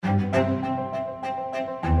And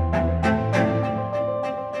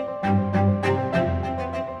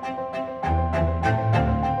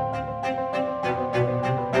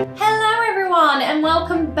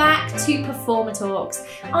welcome back to Performer Talks.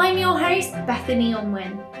 I'm your host, Bethany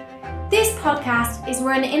Unwin. This podcast is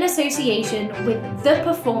run in association with the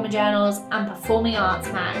Performer Journals and Performing Arts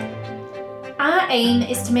Mag. Our aim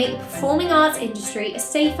is to make the performing arts industry a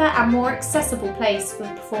safer and more accessible place for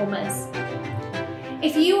performers.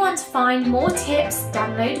 If you want to find more tips,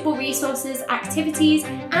 downloadable resources, activities,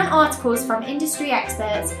 and articles from industry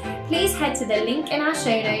experts, please head to the link in our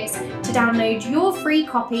show notes to download your free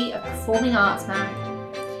copy of Performing Arts Mag.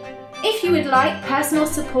 If you would like personal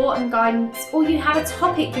support and guidance, or you have a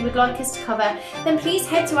topic you would like us to cover, then please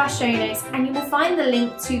head to our show notes and you will find the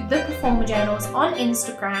link to the Performer Journals on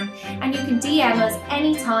Instagram, and you can DM us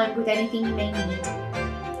anytime with anything you may need.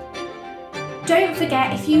 Don't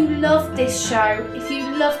forget, if you love this show, if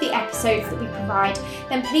you love the episodes that we provide,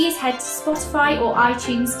 then please head to Spotify or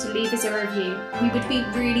iTunes to leave us a review. We would be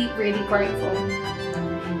really, really grateful.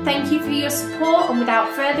 Thank you for your support, and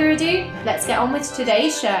without further ado, let's get on with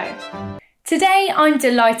today's show. Today, I'm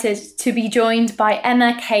delighted to be joined by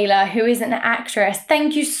Emma Kaler, who is an actress.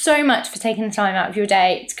 Thank you so much for taking the time out of your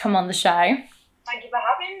day to come on the show. Thank you for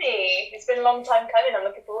having me. It's been a long time coming. I'm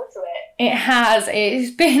looking forward to it. It has.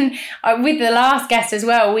 It's been, with the last guest as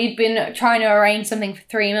well, we've been trying to arrange something for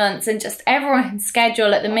 3 months, and just everyone's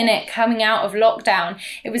schedule at the minute coming out of lockdown.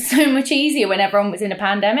 It was so much easier when everyone was in a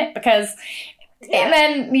pandemic, because it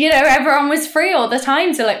meant, everyone was free all the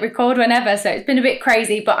time to record whenever. So it's been a bit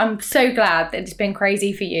crazy, but I'm so glad that it's been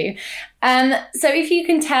crazy for you. So if you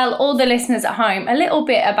can tell all the listeners at home a little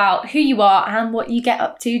bit about who you are and what you get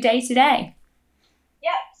up to day to day.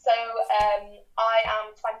 So I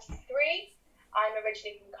am 23. I'm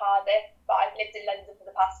originally from Cardiff, but I've lived in London for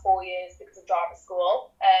the past 4 years because of drama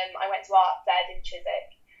school. I went to Art Ed in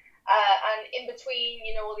Chiswick. And in between,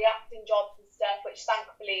 all the acting jobs and stuff, which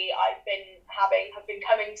thankfully have been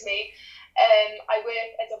coming to me, I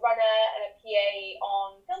work as a runner and a PA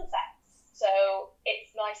on film sets. So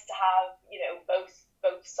it's nice to have,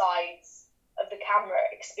 both sides of the camera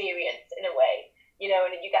experience in a way,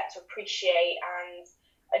 and you get to appreciate and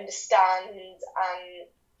understand and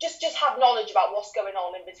just have knowledge about what's going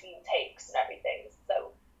on in between takes and everything.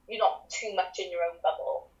 So you're not too much in your own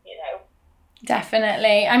bubble,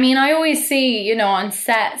 Definitely. I mean, I always see, on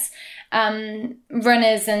sets,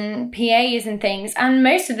 runners and PAs and things, and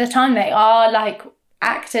most of the time they are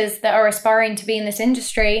actors that are aspiring to be in this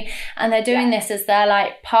industry, and they're doing this as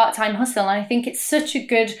their part-time hustle. And I think it's such a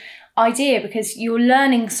good idea, because you're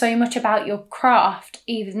learning so much about your craft,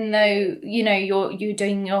 even though you're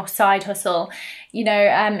doing your side hustle.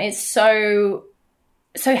 It's so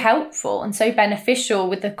helpful and so beneficial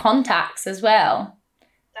with the contacts as well.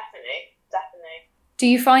 Definitely. Do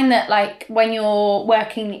you find that when you're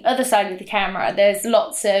working the other side of the camera, there's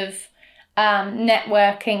lots of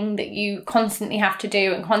networking that you constantly have to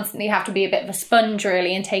do, and constantly have to be a bit of a sponge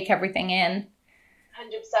really and take everything in?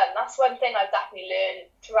 100%. That's one thing I've definitely learned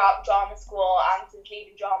throughout drama school and since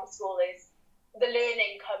leaving drama school, is the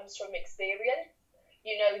learning comes from experience.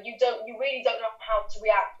 You really don't know how to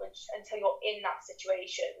react until you're in that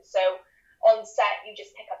situation. So on set, you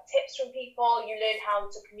just pick up tips from people, you learn how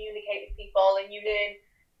to communicate with people, and you learn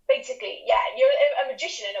basically, you're a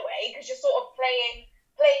magician in a way, because you're sort of playing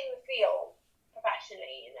the field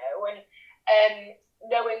professionally, and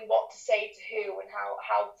knowing what to say to who and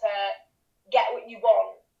how to get what you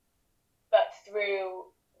want, but through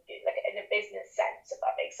in a business sense, if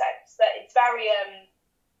that makes sense. But it's very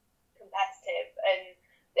competitive, and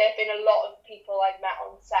there have been a lot of people I've met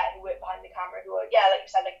on set who work behind the camera who are, like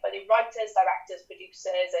you said, the writers, directors,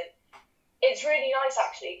 producers, and it's really nice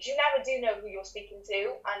actually, because you never do know who you're speaking to,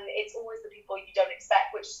 and it's always the people you don't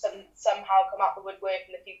expect, which somehow come out the woodwork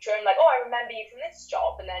in the future, and I remember you from this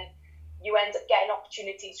job, and then you end up getting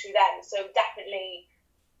opportunities through them. So definitely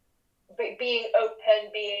being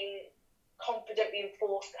open, being confident, being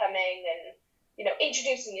forthcoming, and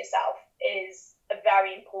introducing yourself is a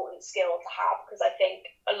very important skill to have, because I think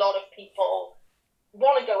a lot of people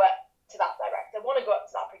want to go up to that director, want to go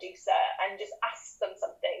up to that producer and just ask them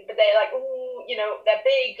something, but they're they're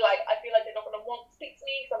big, I feel like they're not going to want to speak to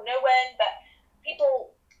me because I'm nowhere. But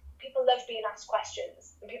people love being asked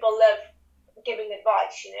questions, and people love giving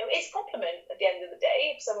advice. It's a compliment at the end of the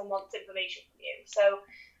day if someone wants information from you. So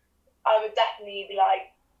I would definitely be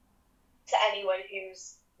to anyone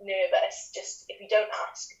who's nervous, just if you don't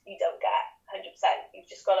ask, you don't get. 100%.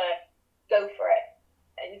 You've just got to go for it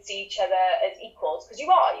and see each other as equals, because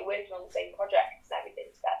you're working on the same projects and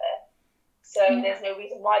everything together. So there's no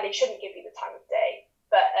reason why they shouldn't give you the time of day.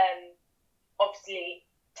 But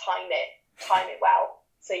time it well,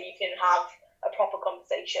 so you can have a proper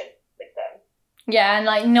conversation with them. Yeah, and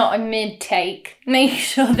like not a mid-take. Make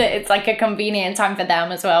sure that it's like a convenient time for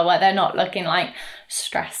them as well, where they're not looking like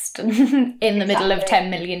stressed and in the middle of 10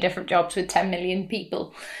 million different jobs with 10 million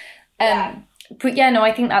people. But yeah, no,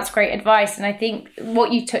 I think that's great advice. And I think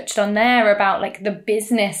what you touched on there about like the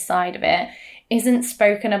business side of it isn't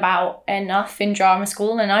spoken about enough in drama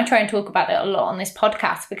school. And I try and talk about it a lot on this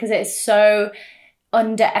podcast because it is so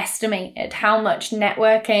underestimated how much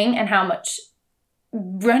networking and how much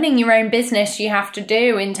running your own business you have to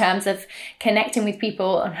do in terms of connecting with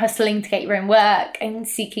people and hustling to get your own work and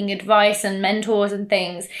seeking advice and mentors and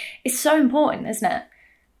things is so important, isn't it?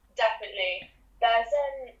 Definitely. There's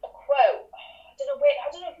a quote,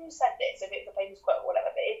 I don't know who said this, if it's a famous quote or whatever,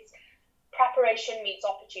 but it's preparation meets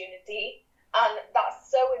opportunity. And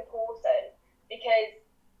that's so important because,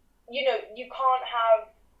 you know, you can't have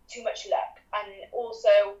too much luck, and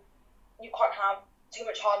also you can't have too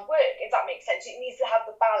much hard work, if that makes sense. It needs to have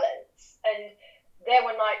the balance. And there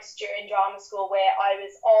were nights during drama school where I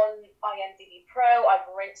was on IMDb Pro. I've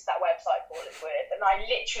rinsed that website for all it's worth, and I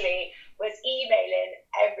literally was emailing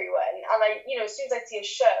everyone. And I, you know, as soon as I see a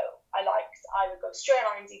show I liked, I would go straight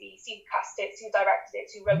on IMDb, see who cast it, who directed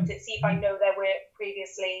it, who wrote it, see if I know their work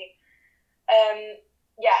previously.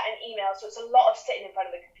 And emails. So it's a lot of sitting in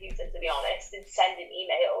front of the computer, to be honest, and sending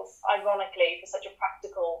emails. Ironically, for such a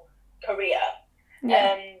practical career.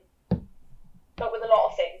 Yeah. But with a lot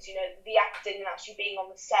of things, you know, the acting and actually being on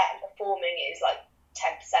the set and performing is like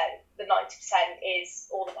 10%. The 90% is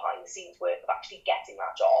all the behind the scenes work of actually getting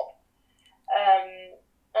that job.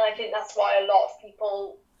 And I think that's why a lot of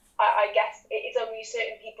people, I guess it's only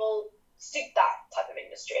certain people suit that type of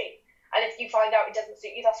industry. And if you find out it doesn't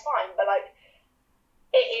suit you, that's fine. But like,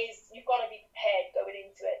 it is, you've got to be prepared going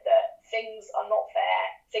into it that things are not fair,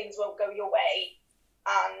 things won't go your way,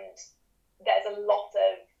 and there's a lot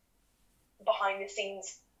of behind the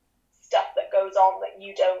scenes stuff that goes on that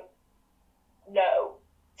you don't know.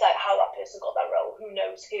 It's like how that person got that role, who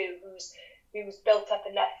knows who's built up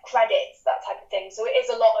enough credits, that type of thing. So it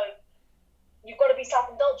is a lot of, you've got to be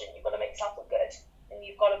self-indulgent, you've got to make yourself look good, and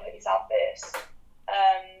you've got to put yourself first.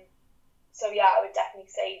 So yeah, I would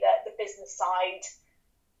definitely say that the business side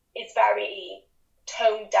is very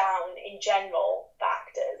toned down in general for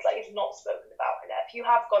actors. Like, it's not spoken about enough. You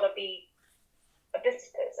have got to be a business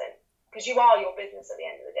person because you are your business at the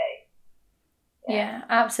end of the day. Yeah,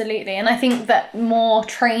 absolutely. And I think that more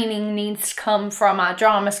training needs to come from our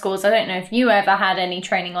drama schools. I don't know if you ever had any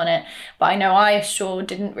training on it, but I know I sure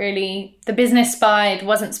didn't really. The business side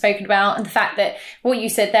wasn't spoken about. And the fact that what you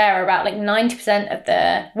said there about like 90% of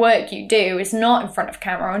the work you do is not in front of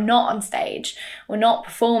camera or not on stage or not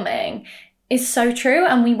performing is so true.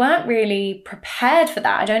 And we weren't really prepared for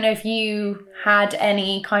that. I don't know if you had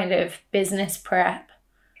any kind of business prep.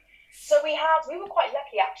 So we were quite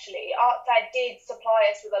lucky actually. ArtSed did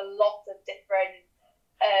supply us with a lot of different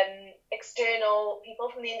external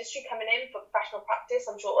people from the industry coming in for professional practice.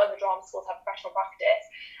 I'm sure other drama schools have professional practice.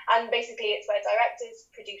 And basically it's where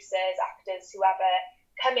directors, producers, actors, whoever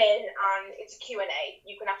come in, and it's a Q&A.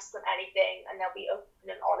 You can ask them anything and they'll be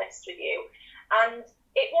open and honest with you. And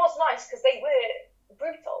it was nice because they were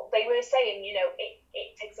brutal. They were saying, you know,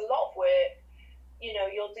 it takes a lot of work. You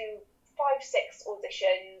know, you'll do 5-6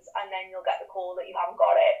 auditions and then you'll get the call that you haven't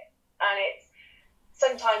got it, and it's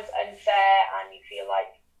sometimes unfair and you feel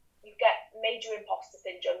like you get major imposter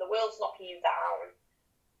syndrome, the world's knocking you down,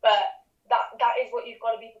 but that is what you've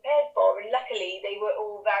got to be prepared for. And luckily they were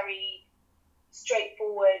all very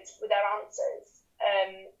straightforward with their answers,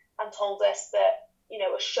 and told us that, you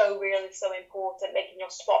know, a show reel is so important, making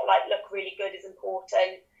your spotlight look really good is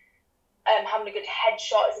important, having a good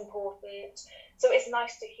headshot is important. So it's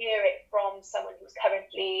nice to hear it from someone who's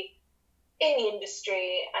currently in the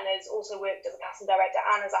industry and has also worked as a casting director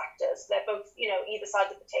and as actors. They're both, you know, either side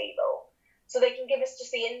of the table. So they can give us just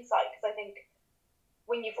the insight. Because I think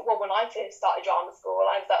when I first started drama school,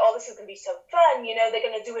 I was like, oh, this is going to be so fun. You know, they're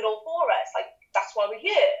going to do it all for us. Like, that's why we're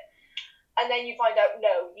here. And then you find out,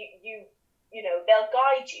 no, you know, they'll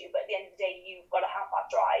guide you. But at the end of the day, you've got to have that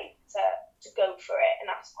drive to go for it and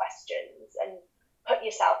ask questions and put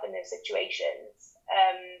yourself in those situations.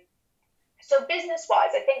 So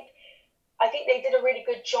business-wise, I think they did a really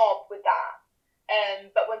good job with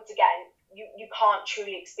that. But once again, you can't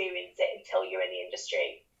truly experience it until you're in the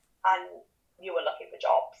industry and you are looking for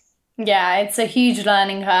jobs. Yeah, it's a huge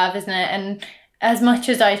learning curve, isn't it? And as much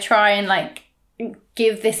as I try and like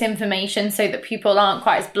give this information so that people aren't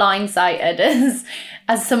quite as blindsided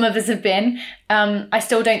as some of us have been, I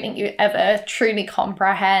still don't think you ever truly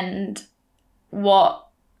comprehend what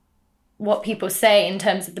what people say in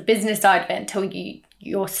terms of the business side of it until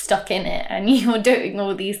you're stuck in it and you're doing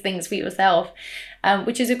all these things for yourself,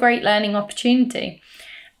 which is a great learning opportunity.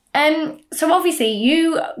 So obviously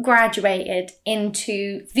you graduated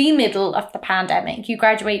into the middle of the pandemic. You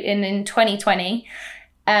graduated in 2020.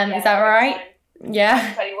 Is that right?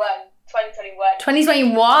 Yeah.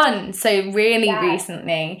 2021. So really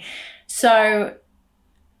recently. So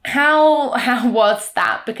how was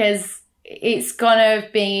that? Because it's gonna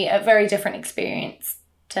be a very different experience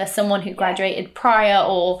to someone who graduated prior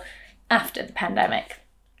or after the pandemic.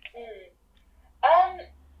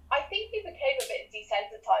 I think we became a bit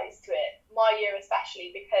desensitized to it, my year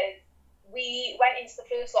especially, because we went into the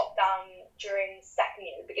first lockdown during second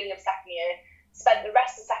year, the beginning of second year, spent the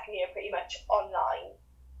rest of second year pretty much online,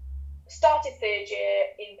 started third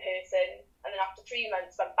year in person, and then after 3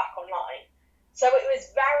 months went back online. So it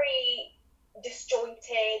was very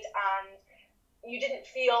disjointed, and you didn't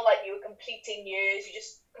feel like you were completing years, you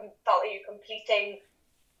just felt like you were completing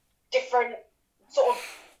different sort of,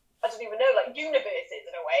 I don't even know, like universes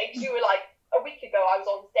in a way, because you were like, a week ago I was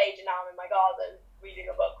on stage and now I'm in my garden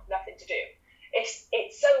reading a book with nothing to do. It's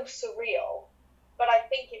so surreal, but I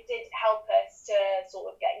think it did help us to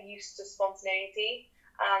sort of get used to spontaneity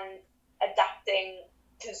and adapting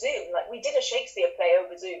to Zoom. Like, we did a Shakespeare play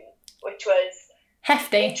over Zoom, which was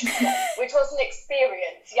hefty, which was an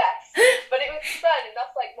experience, yes, but it was fun, and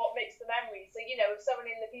that's like what makes the memory. So, you know, if someone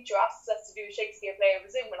in the future asks us to do a Shakespeare play over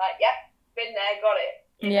Zoom, we're like, yep, been there, got it.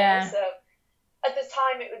 Yeah. So at the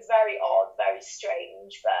time it was very odd, very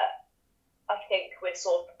strange, but I think we're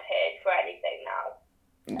sort of prepared for anything now.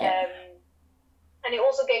 Yeah. And it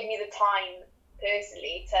also gave me the time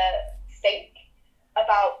personally to think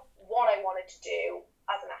about what I wanted to do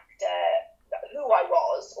as an actor, who I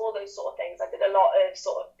was, all those sort of things. I did a lot of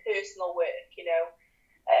sort of personal work, you know,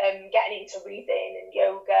 getting into breathing and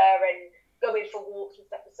yoga and going for walks and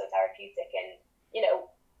stuff was so therapeutic. And, you know,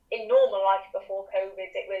 in normal life before COVID,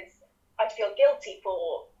 I'd feel guilty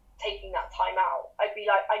for taking that time out. I'd be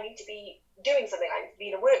like, I need to be doing something. I need to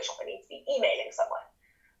be in a workshop. I need to be emailing someone.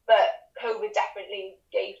 But COVID definitely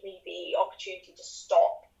gave me the opportunity to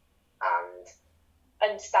stop and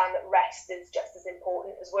understand that rest is just as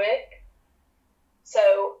important as work.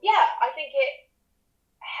 So, yeah, I think it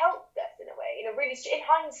helped us in a way. In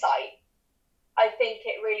hindsight, I think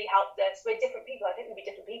it really helped us. We're different people. I think we'd be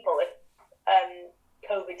different people if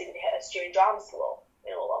COVID didn't hit us during drama school,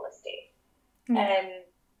 in all honesty.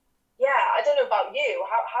 I don't know about you.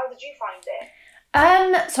 How did you find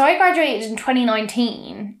it? So I graduated in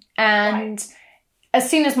 2019, and as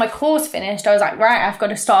soon as my course finished, I was like, right, I've got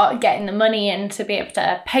to start getting the money in to be able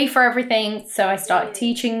to pay for everything. So I started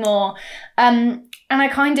teaching more. And I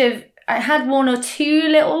had one or two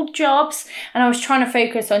little jobs, and I was trying to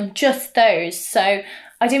focus on just those. So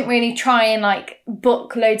I didn't really try and like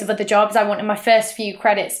book loads of other jobs. I wanted my first few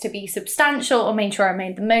credits to be substantial or made sure I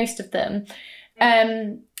made the most of them.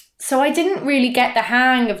 So I didn't really get the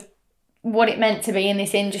hang of what it meant to be in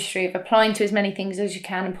this industry, of applying to as many things as you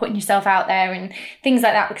can and putting yourself out there and things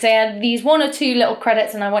like that, because I had these one or two little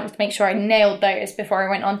credits and I wanted to make sure I nailed those before I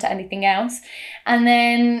went on to anything else. And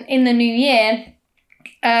then in the new year,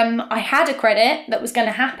 I had a credit that was going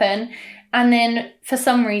to happen, and then for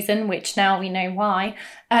some reason, which now we know why,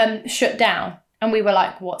 shut down. And we were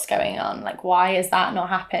like, what's going on? Like, why has that not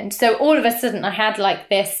happened? So all of a sudden I had like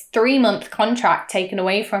this 3-month contract taken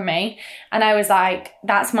away from me. And I was like,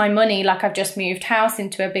 that's my money. Like, I've just moved house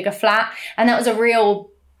into a bigger flat. And that was a real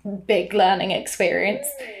big learning experience.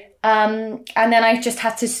 And then I just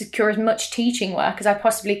had to secure as much teaching work as I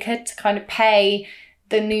possibly could to kind of pay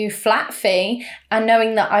the new flat fee. And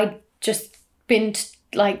knowing that I'd just been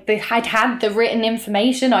I'd had the written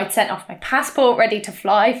information, I'd sent off my passport ready to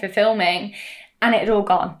fly for filming, and it had all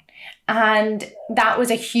gone. And that was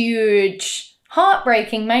a huge,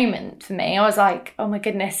 heartbreaking moment for me. I was like, oh my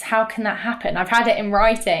goodness, how can that happen? I've had it in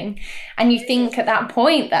writing. And you think at that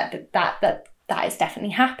point that is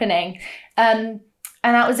definitely happening. And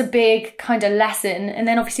that was a big kind of lesson. And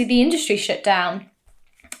then obviously the industry shut down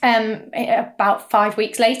about 5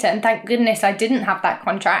 weeks later. And thank goodness I didn't have that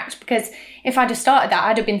contract, because if I'd have started that,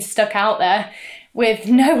 I'd have been stuck out there with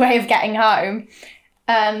no way of getting home.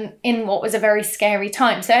 In what was a very scary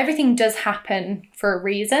time. So everything does happen for a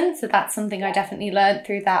reason. So that's something I definitely learned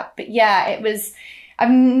through that. But yeah,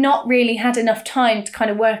 I've not really had enough time to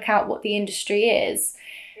kind of work out what the industry is.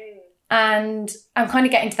 And I'm kind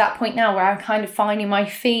of getting to that point now where I'm kind of finding my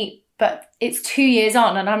feet, but it's 2 years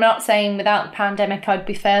on, and I'm not saying without the pandemic I'd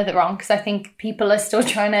be further on, because I think people are still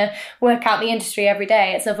trying to work out the industry every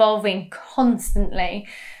day. It's evolving constantly.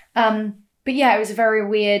 But yeah, it was a very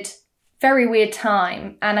weird very weird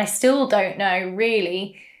time, and I still don't know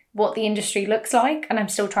really what the industry looks like, and I'm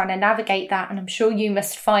still trying to navigate that, and I'm sure you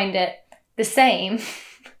must find it the same.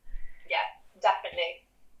 Yeah, definitely.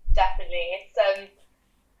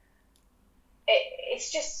 It's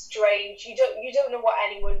just strange. You don't know what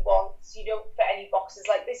anyone wants. You don't fit any boxes.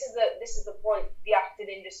 Like, this is the point. The acting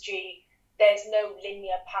industry, there's no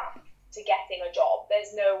linear path to getting a job.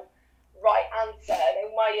 There's no right answer.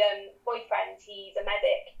 My boyfriend, he's a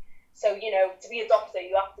medic, so to be a doctor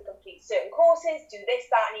you have to complete certain courses, do this,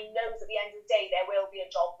 that, and he knows at the end of the day there will be a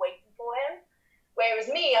job waiting for him. Whereas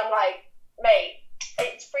me, I'm like, mate,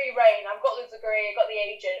 it's free reign. I've got the degree, I've got the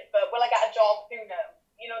agent, but will I get a job? Who knows?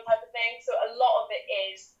 Type of thing. So a lot of it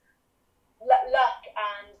is luck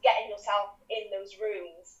and getting yourself in those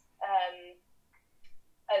rooms,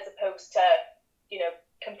 as opposed to,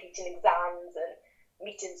 completing exams and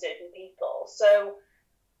meeting certain people. So,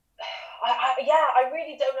 I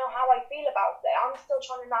really don't know how I feel about it. I'm still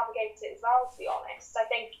trying to navigate it as well, to be honest. I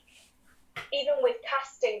think even with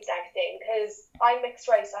castings and everything, because I'm mixed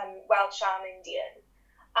race, I'm Welsh and Indian,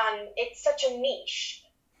 and it's such a niche,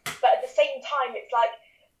 but at the same time, it's like,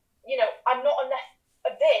 I'm not enough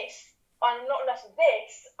of this, I'm not enough of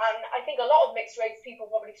this, and I think a lot of mixed race people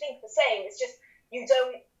probably think the same. It's just you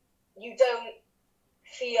don't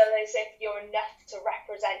feel as if you're enough to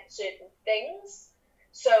represent certain things,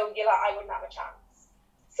 so you're like, I wouldn't have a chance.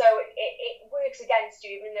 So it works against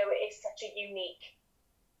you, even though it is such a unique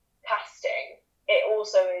casting. It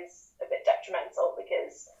also is a bit detrimental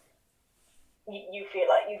because you feel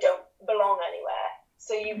like you don't belong anywhere.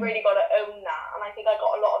 So you've really got to own that. And I think I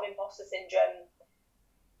got a lot of imposter syndrome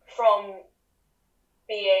from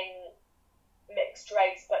being mixed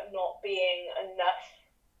race but not being enough.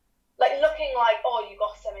 Like, looking like, oh, you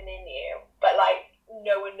got something in you, but like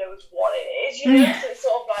no one knows what it is, So it's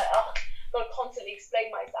sort of like, I've got to constantly explain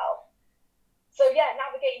myself. So yeah,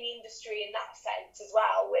 navigating the industry in that sense as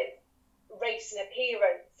well, with race and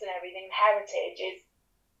appearance and everything, heritage, is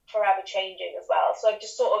forever changing as well. So I've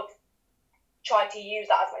just sort of tried to use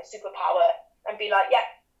that as my superpower and be like, yeah,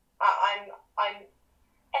 I'm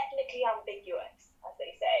ethnically ambiguous, as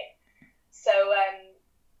they say. So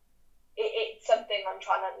it's something I'm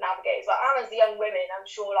trying to navigate as well. And as young women, I'm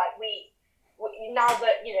sure, like, we now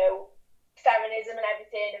that feminism and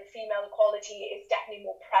everything and female equality is definitely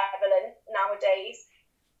more prevalent nowadays,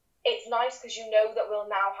 it's nice because that we'll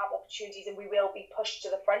now have opportunities and we will be pushed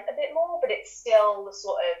to the front a bit more, but it's still the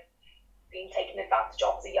sort of being taken advantage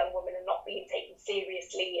of as a young woman and not being taken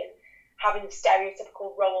seriously and having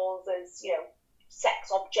stereotypical roles as,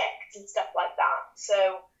 sex objects and stuff like that.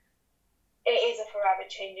 So it is a forever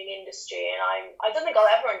changing industry, and I don't think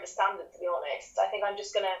I'll ever understand it, to be honest. I think I'm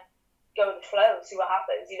just gonna go with the flow, see what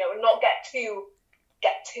happens, and not get too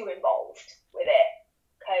involved with it,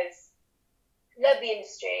 because love the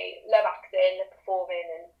industry, love acting, love performing,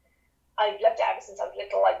 and I've loved it ever since I was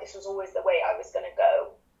little. Like, this was always the way I was gonna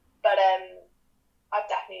go. But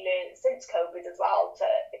I've definitely learned since COVID as well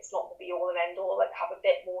it's not the be all and end all. Like, have a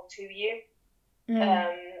bit more to you.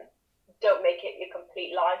 Don't make it your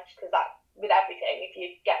complete life, because that, with everything, if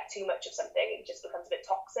you get too much of something, it just becomes a bit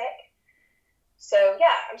toxic. So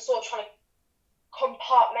yeah, I'm sort of trying to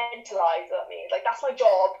compartmentalize what that means. Like, that's my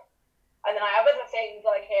job, and then I have other things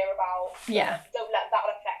that I care about. Yeah. Don't let that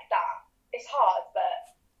affect that. It's hard,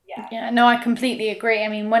 but yeah, no, I completely agree. I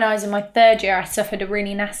mean, when I was in my third year, I suffered a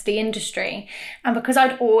really nasty industry. And because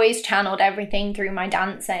I'd always channeled everything through my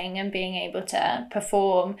dancing and being able to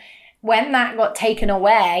perform, when that got taken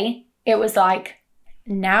away, it was like,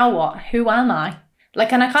 now what? Who am I?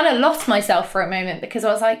 Like, and I kind of lost myself for a moment, because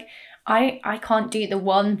I was like, I can't do the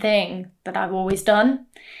one thing that I've always done.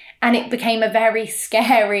 And it became a very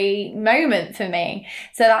scary moment for me.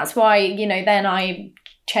 So that's why, then I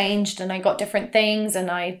changed and I got different things, and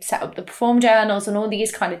I set up the Perform journals and all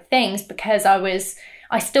these kind of things, because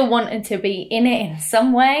I still wanted to be in it in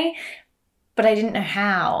some way, but I didn't know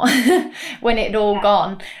how when it had all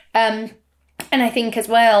gone. And I think as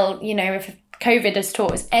well, if COVID has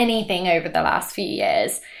taught us anything over the last few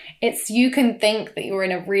years, it's, you can think that you're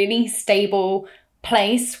in a really stable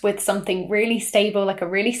place with something really stable, like a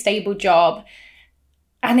really stable job,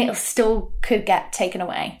 and it still could get taken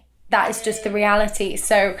away. That is just the reality.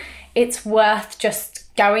 So it's worth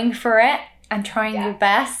just going for it and trying your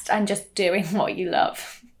best and just doing what you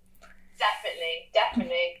love.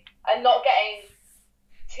 Definitely. And not getting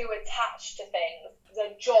too attached to things,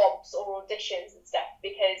 the jobs or auditions and stuff,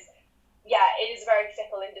 because it is a very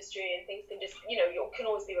fickle industry, and things can just, you can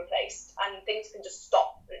always be replaced, and things can just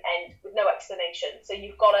stop and end with no explanation. So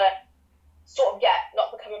you've got to sort of,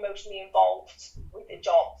 not become emotionally involved with the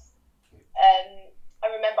jobs. I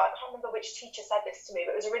can't remember which teacher said this to me,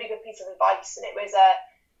 but it was a really good piece of advice. And it was,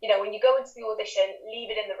 when you go into the audition, leave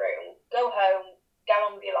it in the room, go home, get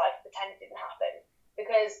on with your life, pretend it didn't happen.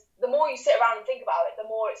 Because the more you sit around and think about it, the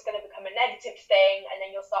more it's going to become a negative thing, and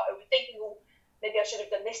then you'll start overthinking, oh, maybe I should have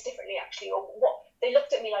done this differently actually, or what, they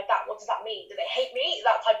looked at me like that, what does that mean? Do they hate me?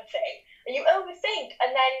 That type of thing. And you overthink,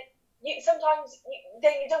 and then sometimes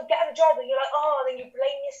you don't get the job, and you're like, oh, and then you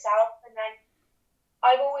blame yourself. And then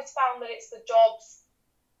I've always found that it's the jobs,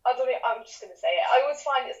 I'm just going to say it, I always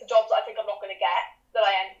find it's the jobs that I think I'm not going to get that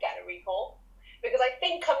I end up getting a recall. Because I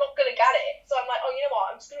think I'm not going to get it. So I'm like, oh, you know what?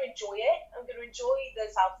 I'm just going to enjoy it. I'm going to enjoy the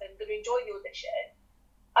South End. I'm going to enjoy the audition.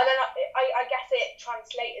 And then I guess it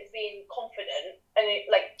translates as being confident and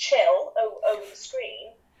chill over the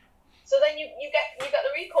screen. So then you get the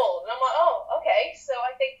recall. And I'm like, oh, okay. So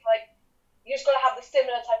I think you just got to have the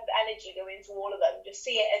similar type of energy going into all of them. Just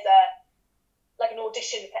see it as an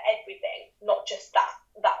audition for everything, not just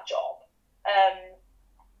that job.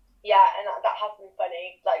 Yeah, and that has been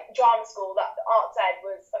funny. Like drama school, that Arts Ed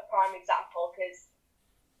was a prime example, because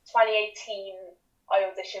 2018 I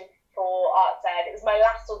auditioned for Arts Ed. It was my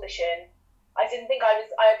last audition. I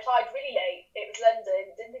applied really late. It was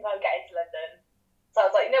London. Didn't think I would get into London. So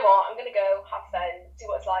I was like, you know what? I'm going to go, have fun, see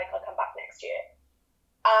what it's like. I'll come back next year.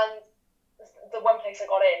 And the one place I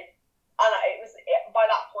got in, and by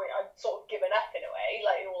that point I'd sort of given up in a way.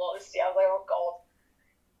 Like in all honesty, I was like, oh god.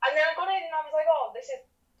 And then I got in and I was like, oh, this is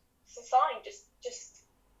a sign, just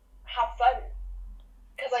have fun,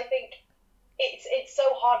 because I think it's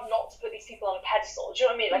so hard not to put these people on a pedestal. Do you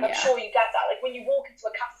know what I mean? I'm sure you get that. Like when you walk into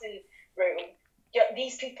a casting room,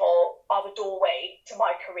 these people are the doorway to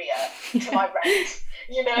my career, to my rent.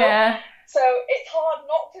 Yeah. So it's hard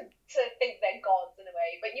not to think they're gods in a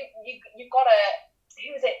way, but you've got to.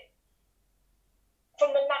 Who is it?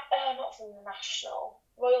 From the not from the National.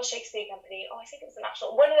 Royal Shakespeare Company. Oh, I think it was the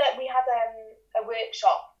National. We had a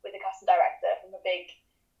workshop with the casting director from a big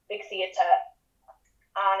theatre,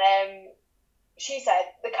 and she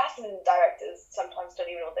said the casting directors sometimes don't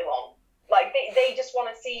even know what they want. Like they just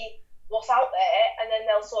want to see what's out there, and then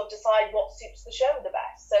they'll sort of decide what suits the show the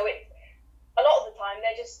best. So it a lot of the time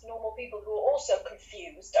they're just normal people who are also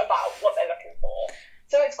confused about what they're looking for.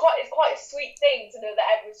 So it's quite a sweet thing to know that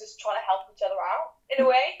everyone's just trying to help each other out in a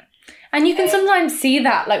way. And you can sometimes see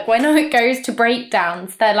that, like when it goes to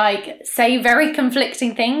breakdowns, they're say very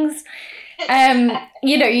conflicting things.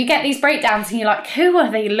 You get these breakdowns and you're like, who are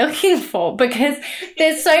they looking for? Because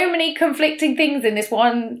there's so many conflicting things in this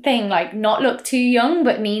one thing, like not look too young,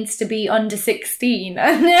 but needs to be under 16.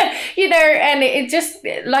 And, and it just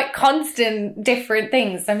constant different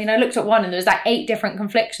things. I mean, I looked at one and there's 8 different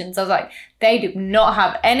conflictions. I was like, they do not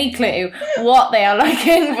have any clue what they are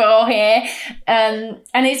looking for here. And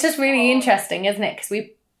it's just really interesting, isn't it? Because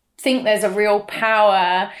we think there's a real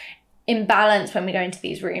power imbalance when we go into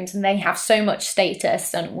these rooms, and they have so much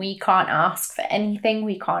status, and we can't ask for anything.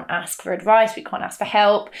 We can't ask for advice. We can't ask for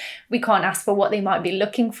help. We can't ask for what they might be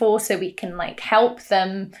looking for, so we can help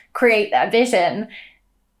them create their vision.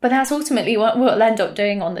 But that's ultimately what we'll end up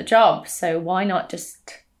doing on the job. So why not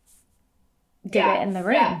just do it in the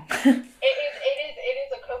room? Yeah. It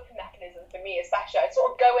is a coping mechanism for me, especially. I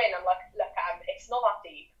sort of go in, I'm like, look, it's not that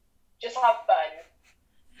deep. Just have fun.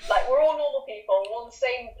 We're all normal people, we're on the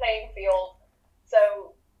same playing field,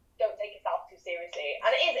 so don't take yourself too seriously. And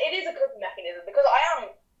it is a coping mechanism, because I am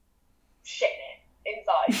shitting it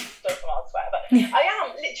inside. Don't want to swear, but I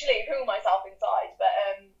am literally pooing myself inside. But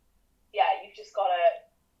you've just got to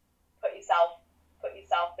put yourself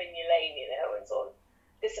in your lane, and sort of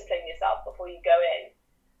discipline yourself before you go in.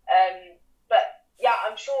 But yeah,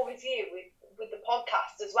 I'm sure with you, with the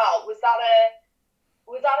podcast as well, was that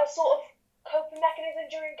a sort of coping mechanism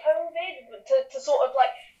during COVID to sort of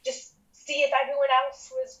just see if everyone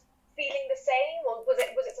else was feeling the same, or was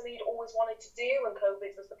it something you'd always wanted to do and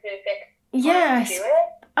COVID was the perfect time to do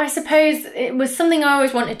it? I suppose it was something I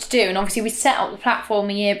always wanted to do, and obviously we set up the platform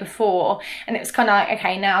a year before, and it was kind of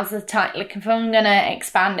okay, now's the time, if I'm going to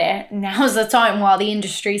expand it, now's the time while the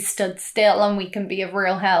industry stood still and we can be of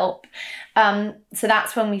real help. So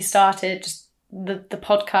that's when we started the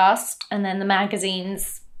podcast, and then the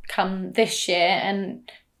magazines come this year and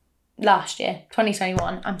last year,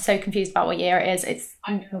 2021. I'm so confused about what year it is.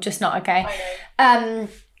 I'm just not okay.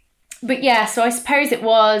 But yeah, so I suppose it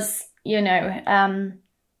was, a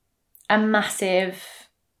massive,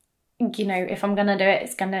 if I'm gonna do it,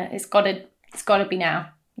 it's gotta be now.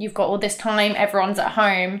 You've got all this time, everyone's at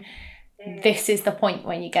home. This is the point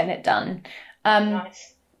when you get it done.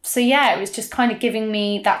 Nice. So yeah, it was just kind of giving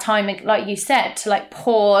me that time, like you said, to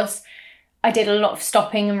pause. I did a lot of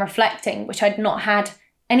stopping and reflecting, which I'd not had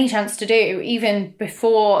any chance to do, even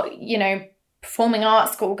before, you know, performing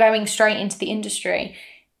arts school, going straight into the industry.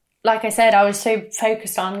 Like I said, I was so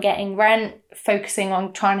focused on getting rent, focusing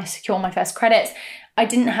on trying to secure my first credits. I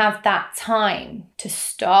didn't have that time to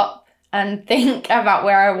stop and think about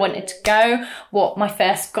where I wanted to go, what my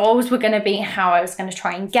first goals were going to be, how I was going to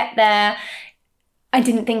try and get there. I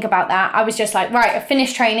didn't think about that. I was just like, right, I've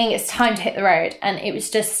finished training, it's time to hit the road. And it was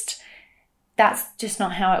just, that's just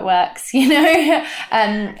not how it works, you know?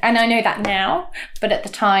 And I know that now, but at the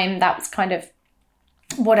time that was kind of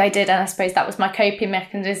what I did. And I suppose that was my coping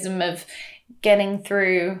mechanism of getting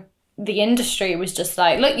through the industry, was just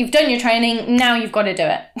like, look, you've done your training, now you've got to do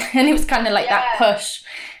it. And it was kind of like that push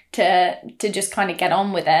to just kind of get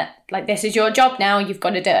on with it. Like, this is your job now, you've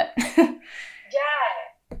got to do it.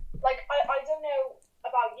 Yeah. Like, I don't know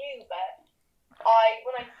about you, but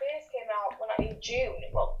when I first came out, in June,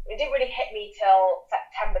 well, it didn't really hit me till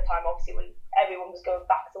September time, obviously, when everyone was going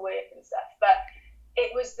back to work and stuff, but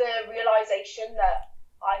it was the realisation that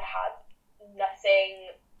I had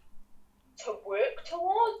nothing to work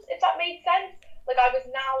towards, if that made sense. Like, I was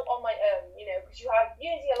now on my own, you know, because you have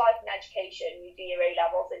years of your life in education, you do your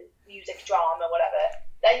A-levels in music, drama, whatever,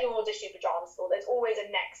 then you audition for drama school, there's always a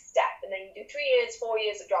next step, and then you do 3 years, 4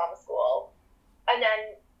 years of drama school, and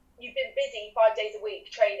then you've been busy 5 days a week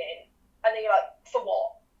training, and then you're like, for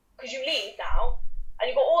what? Because you leave now, and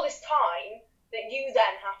you've got all this time that you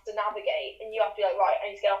then have to navigate, and you have to be like, right, I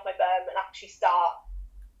need to get off my bum and actually start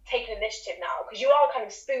taking initiative now, because you are kind of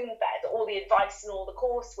spoon-fed all the advice and all the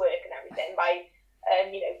coursework and everything by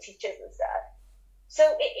you know, teachers and stuff. So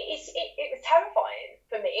it was terrifying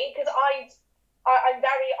for me, because I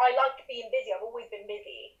like being busy. I've always been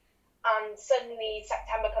busy, and suddenly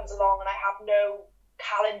September comes along and I have no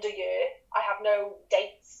calendar year, I have no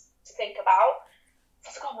dates to think about. So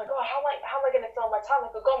I was like, oh my god, how am I going to fill my time?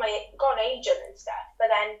 Like, I've got an agent and stuff, but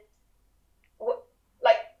then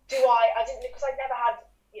like, I didn't, because I'd never had,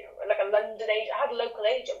 you know, like a London agent. I had a local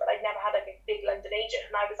agent, but I'd never had like a big London agent.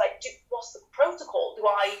 And I was like, what's the protocol? Do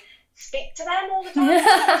I speak to them all the time?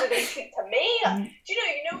 Do they speak to me? Like, do you know,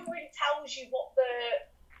 no one really tells you what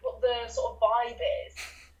the sort of vibe is.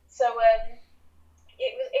 So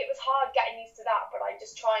it was hard getting used to that, but I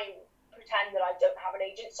just try and pretend that I don't have an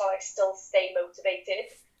agent, so I still stay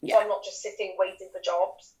motivated. Yeah. So I'm not just sitting waiting for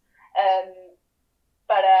jobs.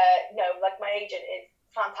 But no, like, my agent is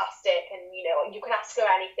fantastic, and you know, you can ask her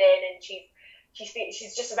anything, and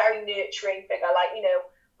she's just a very nurturing figure. Like, you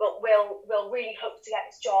know, we'll really hope to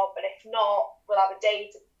get this job, but if not, we'll have a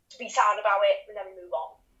day to be sad about it, and then we move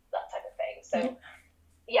on, that type of thing. So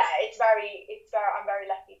yeah, I'm very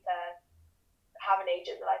lucky to have an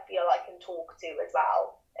agent that I feel I can talk to as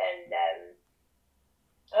well. And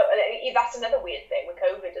that's another weird thing with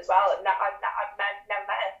COVID as well. And I've never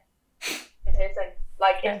met her in person.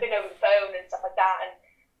 Like, it's been over the phone and stuff like that, and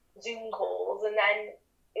Zoom calls, and then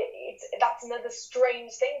that's another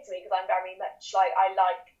strange thing to me, because I'm very much like, I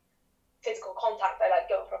like physical contact. I like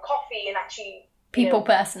going for a coffee and actually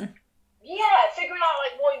person. Yeah, figuring out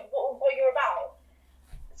like what you're about.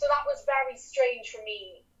 So that was very strange for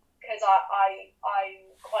me, because I'm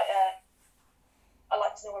quite I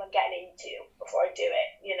like to know what I'm getting into before I do it,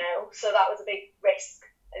 you know. So that was a big risk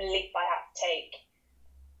and leap I had to take,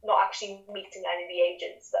 not actually meeting any of the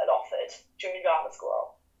agents that had offered during drama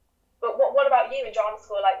school. But what about you in drama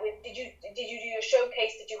school? Like, did you do your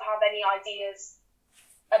showcase? Did you have any ideas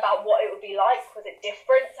about what it would be like? Was it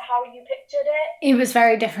different to how you pictured it? It was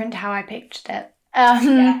very different to how I pictured it.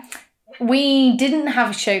 We didn't have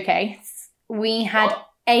a showcase. We had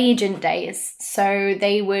agent days. So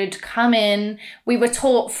they would come in. We were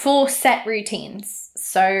taught 4 set routines.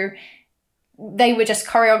 So they were just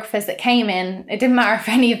choreographers that came in. It didn't matter if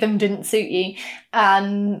any of them didn't suit you.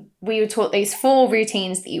 We were taught these 4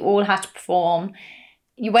 routines that you all had to perform.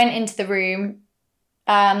 You went into the room,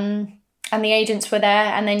 and the agents were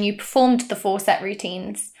there, and then you performed the 4 set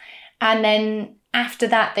routines. And then after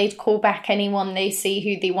that, they'd call back anyone they see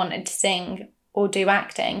who they wanted to sing or do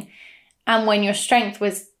acting. And when your strength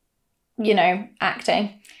was, you know,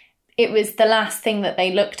 acting, it was the last thing that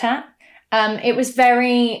they looked at. It was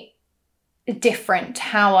very different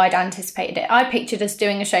how I'd anticipated it. I pictured us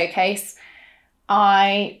doing a showcase.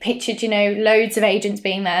 I pictured, you know, loads of agents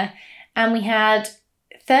being there, and we had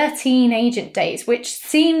 13 agent days, which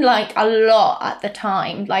seemed like a lot at the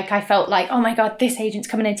time. Like, I felt like, oh my god, this agent's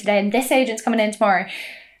coming in today and this agent's coming in tomorrow.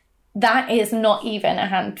 That is not even a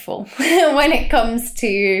handful when it comes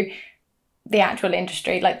to the actual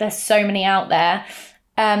industry. Like, there's so many out there,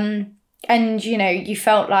 and you know, you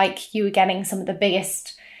felt like you were getting some of the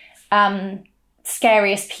biggest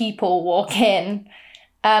scariest people walk in,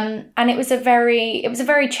 And it was a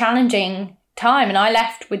very challenging time, and I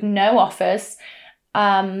left with no offers.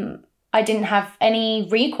 I didn't have any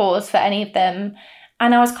recourse for any of them.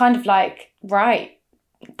 And I was kind of like, right,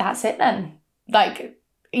 that's it then. Like,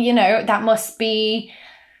 you know, that must be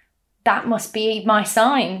my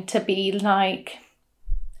sign to be like,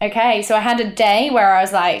 okay. So I had a day where I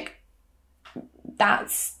was like,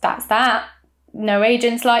 that's that. No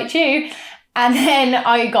agents like you. And then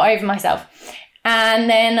I got over myself. And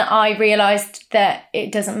then I realised that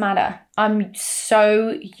it doesn't matter. I'm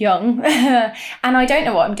so young and I don't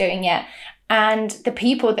know what I'm doing yet. And the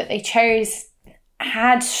people that they chose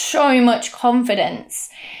had so much confidence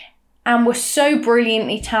and were so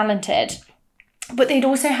brilliantly talented. But they'd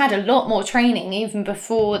also had a lot more training even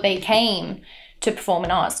before they came to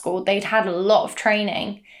Performing Arts School. They'd had a lot of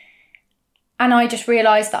training. And I just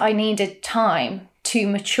realised that I needed time to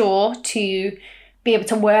mature, to be able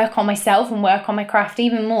to work on myself and work on my craft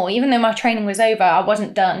even more. Even though my training was over, I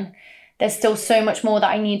wasn't done. There's still so much more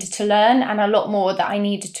that I needed to learn and a lot more that I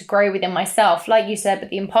needed to grow within myself. Like you said,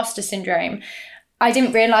 with the imposter syndrome, I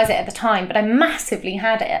didn't realise it at the time, but I massively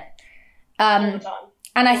had it. And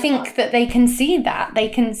I think that they can see that. They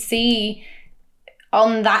can see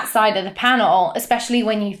on that side of the panel, especially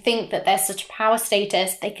when you think that there's such a power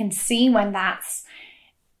status, they can see when that's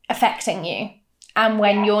affecting you and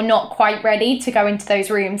when you're not quite ready to go into those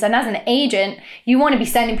rooms. And as an agent, you want to be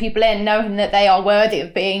sending people in knowing that they are worthy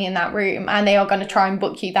of being in that room and they are going to try and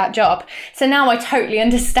book you that job. So now I totally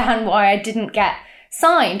understand why I didn't get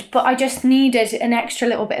signed, but I just needed an extra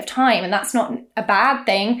little bit of time, and that's not a bad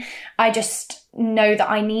thing. I just know that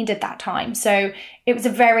I needed that time. So it was a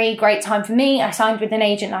very great time for me. I signed with an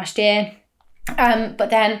agent last year, but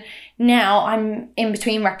then now I'm in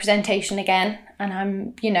between representation again, and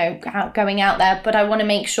I'm, you know, going out there, but I want to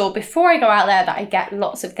make sure before I go out there that I get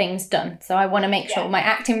lots of things done. So I want to make sure my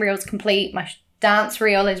acting reel is complete, my dance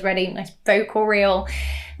reel is ready, my vocal reel,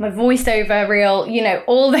 my voiceover reel, you know,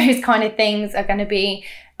 all those kind of things are going to be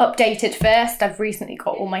updated first. I've recently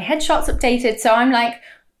got all my headshots updated. So I'm like,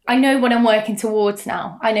 I know what I'm working towards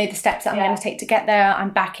now. I know the steps that I'm going to take to get there. I'm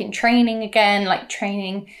back in training again, like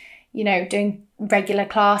training, you know, doing regular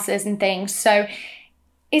classes and things. So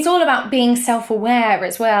it's all about being self-aware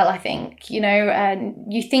as well, I think, you know,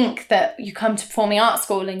 and you think that you come to Performing Arts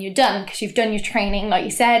School and you're done because you've done your training. Like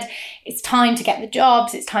you said, it's time to get the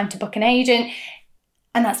jobs. It's time to book an agent.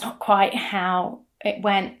 And that's not quite how it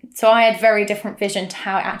went. So I had very different vision to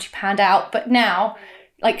how it actually panned out. But now,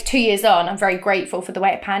 like 2 years on, I'm very grateful for the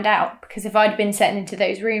way it panned out, because if I'd been sent into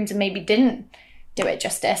those rooms and maybe didn't do it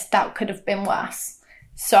justice, that could have been worse.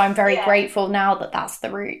 So I'm very grateful now that that's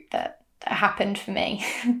the route that happened for me,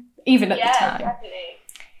 even at the time. Yeah, definitely.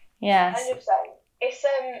 Yeah. 100%.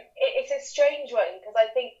 It's a strange one, because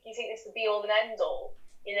I think you think this would be all and end all.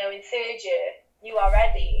 You know, in third year, you are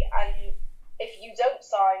ready, and if you don't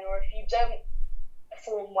sign or if you don't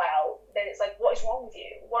perform well, then it's like, what is wrong with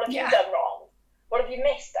you? What have you done wrong? What have you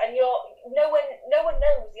missed? And no one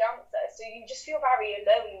knows the answer, so you just feel very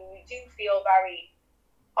alone. You do feel very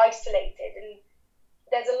isolated, and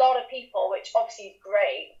there's a lot of people, which obviously is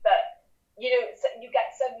great, but you know, you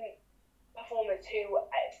get some performers who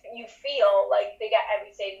you feel like they get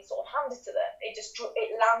everything sort of handed to them. It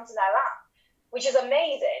lands in their lap, which is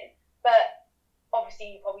amazing, but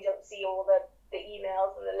obviously you probably don't see all the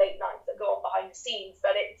emails and the late nights that go on behind the scenes,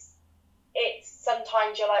 but it's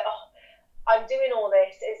sometimes you're like, oh, I'm doing all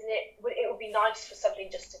this, isn't it? It would be nice for something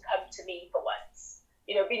just to come to me for once.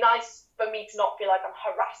 You know, it'd be nice for me to not feel like I'm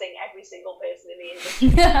harassing every single person in the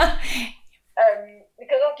industry.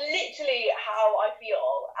 Because that's literally how I feel.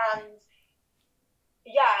 And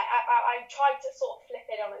yeah, I tried to sort of flip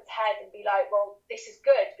it on its head and be like, well, this is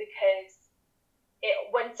good, because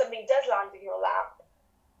when something does land in your lap,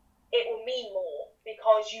 it will mean more,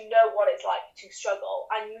 because you know what it's like to struggle,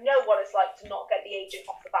 and you know what it's like to not get the agent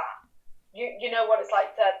off the bat. You know what it's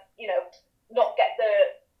like to, you know, not get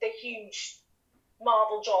the huge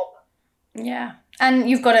Marvel job. Yeah. And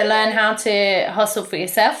you've got to learn how to hustle for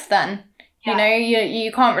yourself then. You know,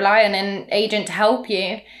 you can't rely on an agent to help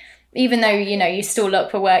you, even though, you know, you still look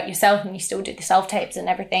for work yourself and you still do the self-tapes and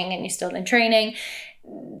everything and you're still in training.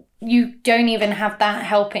 You don't even have that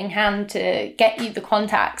helping hand to get you the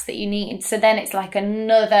contacts that you need. So then it's like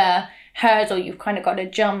another hurdle you've kind of got to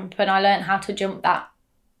jump. And I learned how to jump that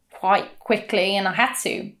quite quickly, and I had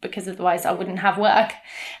to, because otherwise I wouldn't have work.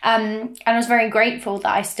 And I was very grateful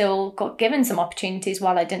that I still got given some opportunities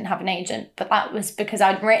while I didn't have an agent. But that was because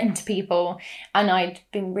I'd written to people and I'd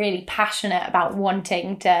been really passionate about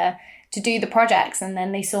wanting to to do the projects, and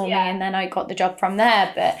then they saw me and then I got the job from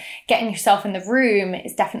there. But getting yourself in the room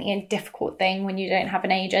is definitely a difficult thing when you don't have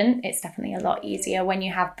an agent. It's definitely a lot easier when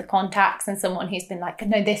you have the contacts and someone who's been like,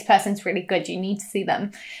 no, this person's really good, you need to see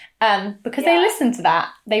them, because they listen to that,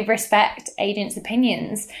 they respect agents'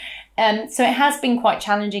 opinions. So it has been quite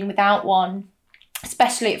challenging without one,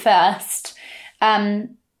 especially at first.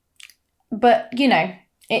 But, you know,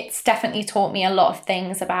 it's definitely taught me a lot of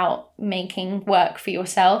things about making work for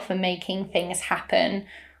yourself and making things happen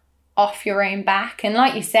off your own back. And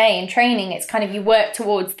like you say, in training, it's kind of you work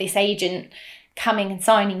towards this agent coming and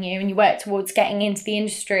signing you, and you work towards getting into the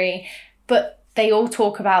industry. But they all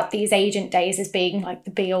talk about these agent days as being like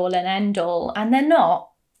the be all and end all, and they're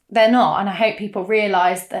not. They're not. And I hope people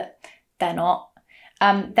realise that they're not.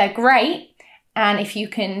 They're great. And if you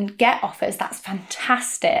can get offers, that's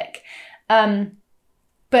fantastic.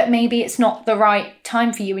 But maybe it's not the right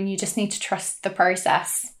time for you, and you just need to trust the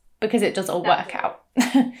process, because it does all work out.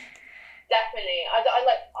 Definitely. I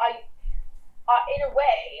in a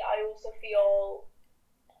way, I also feel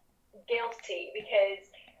guilty, because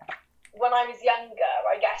when I was younger,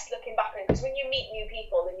 I guess looking back on it, because when you meet new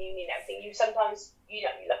people in uni and everything, you sometimes, you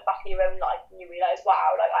know, you look back in your own life and you realise,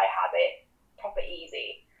 wow, like I had it proper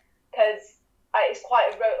easy, because it's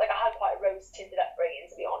quite I had quite a rose-tinted upbringing,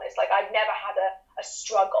 to be honest. Like, I've never had a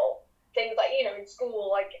struggle. Things like, you know, in school,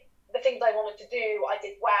 like, the things I wanted to do, I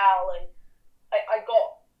did well, and I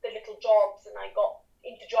got the little jobs, and I got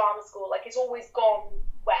into drama school. Like, it's always gone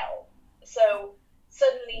well. So,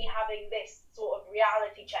 suddenly having this sort of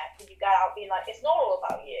reality check when you get out, being like, it's not all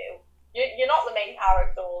about you. You're not the main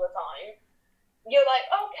character all the time. You're like,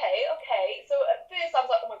 okay. So, at first, I was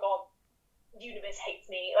like, oh my God, the universe hates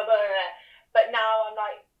me. Blah, blah, blah. But now I'm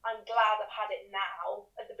like, I'm glad I've had it now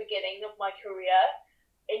at the beginning of my career,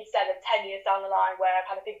 instead of 10 years down the line where I've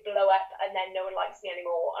had a big blow up and then no one likes me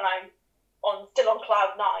anymore, and I'm still on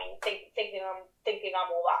cloud nine thinking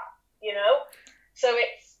I'm all that, you know? So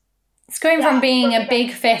it's going from being a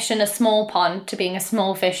big fish in a small pond to being a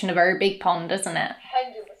small fish in a very big pond, isn't it?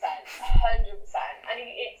 100%. And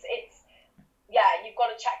it's you've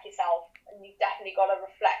got to check yourself, and you've definitely got to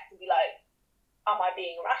reflect and be like, am I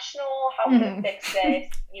being irrational? How can I fix this?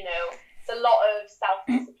 You know, it's a lot of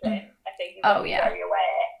self-discipline. I think you've got to be very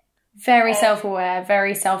aware. Very self-aware,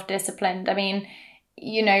 very self-disciplined. I mean,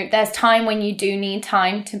 you know, there's time when you do need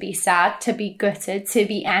time to be sad, to be gutted, to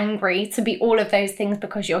be angry, to be all of those things,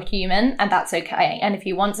 because you're human, and that's okay. And if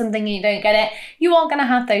you want something and you don't get it, you are going to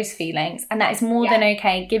have those feelings, and that is more than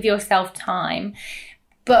okay. Give yourself time.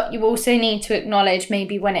 But you also need to acknowledge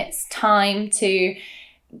maybe when it's time to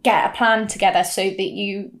get a plan together, so that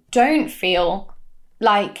you don't feel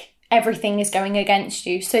like everything is going against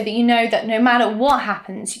you, so that you know that no matter what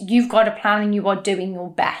happens, you've got a plan and you are doing your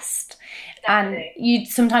best. Definitely. And you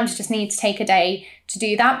sometimes just need to take a day to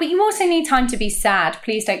do that, but you also need time to be sad.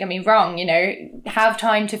 Please don't get me wrong, you know, have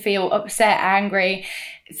time to feel upset, angry,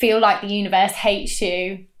 feel like the universe hates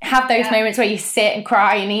you, have those moments where you sit and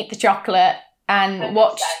cry and eat the chocolate and 100%.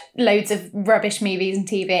 Watch loads of rubbish movies and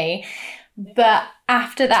TV. But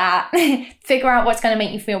after that, figure out what's going to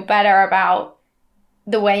make you feel better about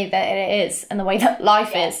the way that it is and the way that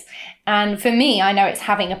life is. And for me, I know it's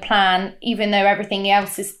having a plan, even though everything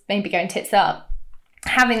else is maybe going tits up.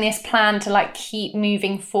 Having this plan to like keep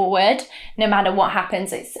moving forward, no matter what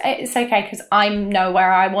happens, it's okay, because I know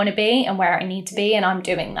where I want to be and where I need to be, and I'm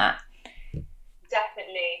doing that.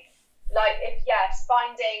 Definitely. Like,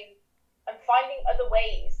 finding other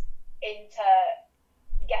ways into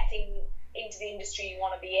getting into the industry you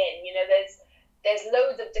want to be in. You know, there's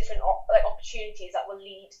loads of different opportunities that will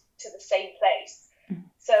lead to the same place.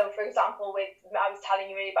 So, for example, I was telling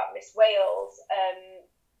you really about Miss Wales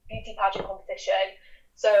beauty pageant competition.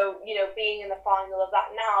 So, you know, being in the final of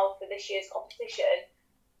that now for this year's competition,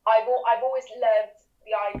 I've always loved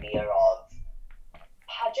the idea of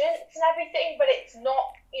pageants and everything, but it's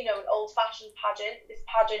not, you know, an old-fashioned pageant. This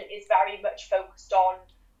pageant is very much focused on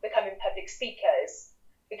becoming public speakers,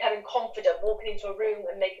 becoming confident, walking into a room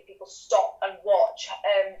and making people stop and watch,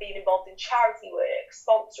 being involved in charity work,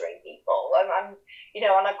 sponsoring people. And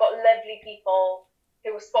I've got lovely people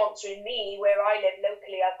who are sponsoring me where I live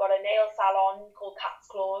locally. I've got a nail salon called Cat's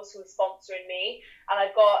Claws who are sponsoring me, and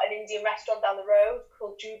I've got an Indian restaurant down the road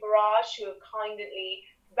called Jubaraj who are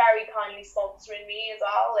very kindly sponsoring me as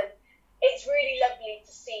well. And it's really lovely to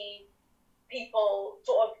see people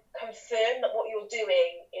sort of confirm that what you're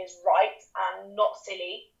doing is right and not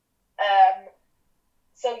silly.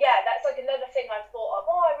 So yeah, that's like another thing I've thought of.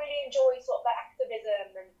 I really enjoy sort of the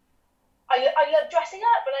activism, and I love dressing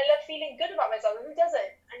up, and I love feeling good about myself. And who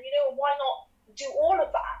doesn't? And you know, why not do all of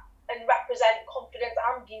that and represent confident confidence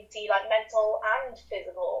and beauty, like mental and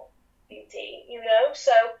physical beauty, you know?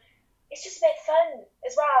 So it's just a bit fun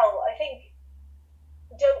as well. I think,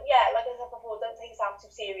 like I said before, don't take yourself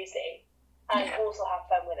too seriously and also have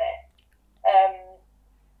fun with it.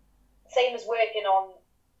 Same as working on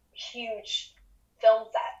huge film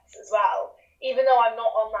sets as well. Even though I'm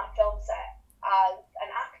not on that film set as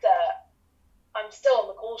an actor, I'm still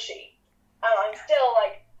on the call sheet. And I'm still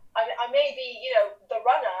like, I may be, you know, the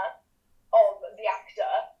runner of the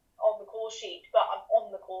actor on the call sheet, but I'm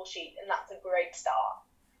on the call sheet, and that's a great start.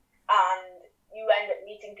 And you end up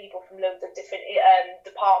meeting people from loads of different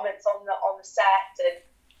departments on the set, and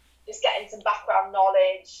just getting some background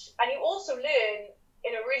knowledge. And you also learn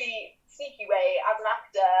in a really sneaky way as an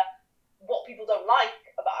actor what people don't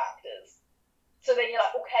like about actors. So then you're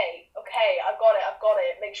like, okay, I've got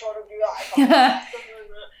it. Make sure I don't do that. I can't do that.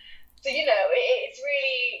 So, you know, it's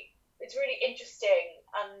really interesting.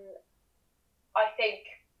 And I think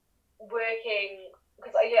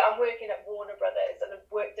because I'm working at Warner Brothers and I've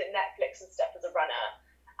worked at Netflix and stuff as a runner.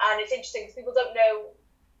 And it's interesting because people don't know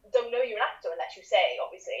you're an actor unless you say,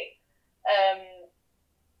 obviously.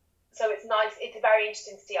 So it's nice. It's very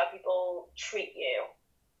interesting to see how people treat you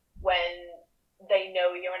when they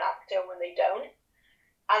know you're an actor and when they don't.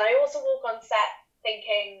 And I also walk on set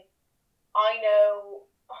thinking, I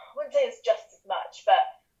wouldn't say it's just as much, but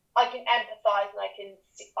I can empathise and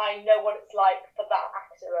I know what it's like for that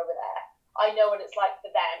actor over there. I know what it's like for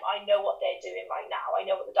them. I know what they're doing right now. I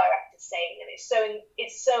know what the director's saying, and it's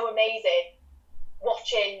so amazing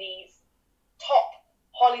watching these top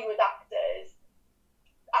Hollywood actors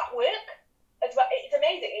at work as well. It's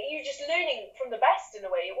amazing. You're just learning from the best in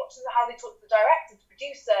a way. You're watching how they talk to the director, the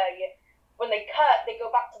producer. When they cut, they go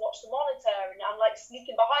back to watch the monitor, and I'm like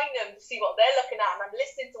sneaking behind them to see what they're looking at, and I'm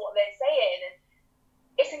listening to what they're saying, and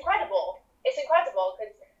it's incredible. It's incredible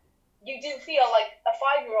because you do feel like a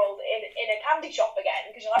 5-year-old in a candy shop again,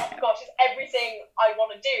 because you're like, oh gosh, everything I want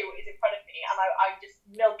to do is in front of me, and I'm just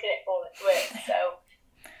milking it for all it's worth. So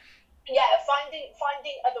yeah, finding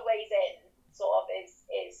other ways in sort of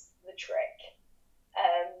is the trick,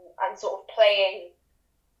 and sort of playing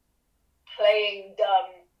dumb,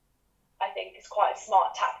 I think, is quite a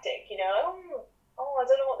smart tactic, you know. Oh, I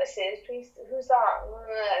don't know what this is. Please, who's that?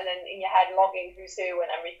 And then in your head, logging who's who and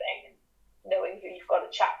everything, and knowing who you've got to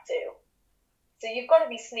chat to. So you've got to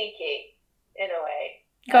be sneaky in a way.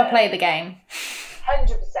 Got to play the game. 100%. And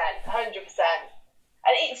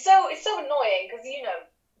it's so annoying because, you know,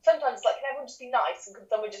 sometimes like, can everyone just be nice and can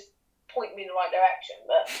someone just point me in the right direction?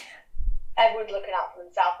 But everyone's looking out for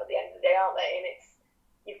themselves at the end of the day, aren't they? And it's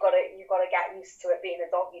you've got to get used to it being a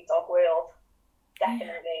dog-eat-dog world.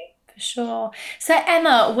 Definitely. Yeah, for sure. So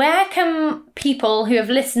Emma, where can people who have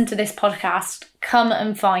listened to this podcast come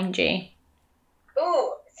and find you?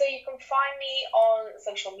 So you can find me on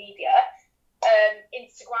social media.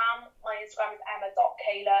 Instagram, my Instagram is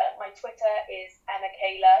emma.kayla. My Twitter is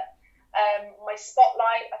emma.kayla. My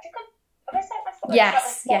Spotlight, I think have I sent my Spotlight?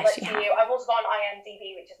 Yes, you to have. you. I've also got an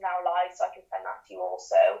IMDb, which is now live, so I can send that to you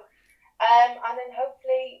also. And then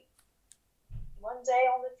hopefully one day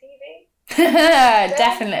on the TV.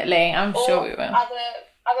 Definitely, I'm sure we will. As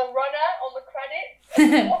a runner on the credits at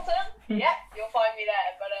the bottom, yeah, you'll find me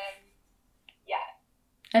there. But yeah.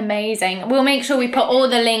 Amazing. We'll make sure we put all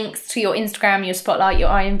the links to your Instagram, your Spotlight, your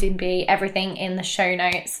IMDb, everything in the show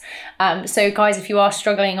notes. So guys, if you are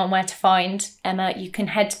struggling on where to find Emma, you can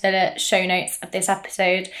head to the show notes of this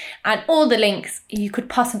episode, and all the links you could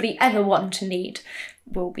possibly ever want to need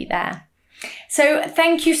will be there. So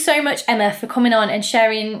thank you so much, Emma, for coming on and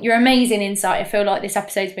sharing your amazing insight. I feel like this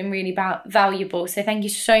episode's been really valuable. So thank you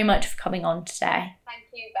so much for coming on today. Thank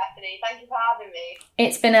you, Bethany. Thank you for having me.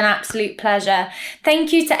 It's been an absolute pleasure.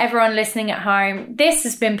 Thank you to everyone listening at home. This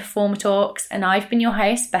has been Performer Talks, and I've been your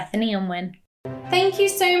host, Bethany Unwin. Thank you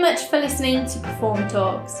so much for listening to Performer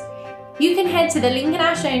Talks. You can head to the link in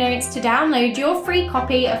our show notes to download your free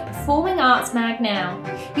copy of Performing Arts Mag now.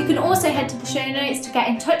 You can also head to the show notes to get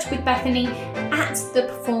in touch with Bethany at the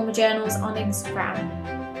Performer Journals on Instagram.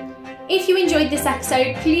 If you enjoyed this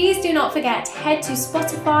episode, please do not forget to head to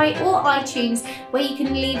Spotify or iTunes where you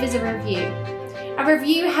can leave us a review. A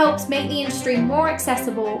review helps make the industry more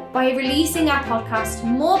accessible by releasing our podcast to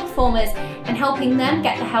more performers and helping them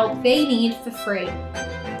get the help they need for free.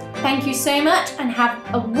 Thank you so much and have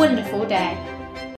a wonderful day.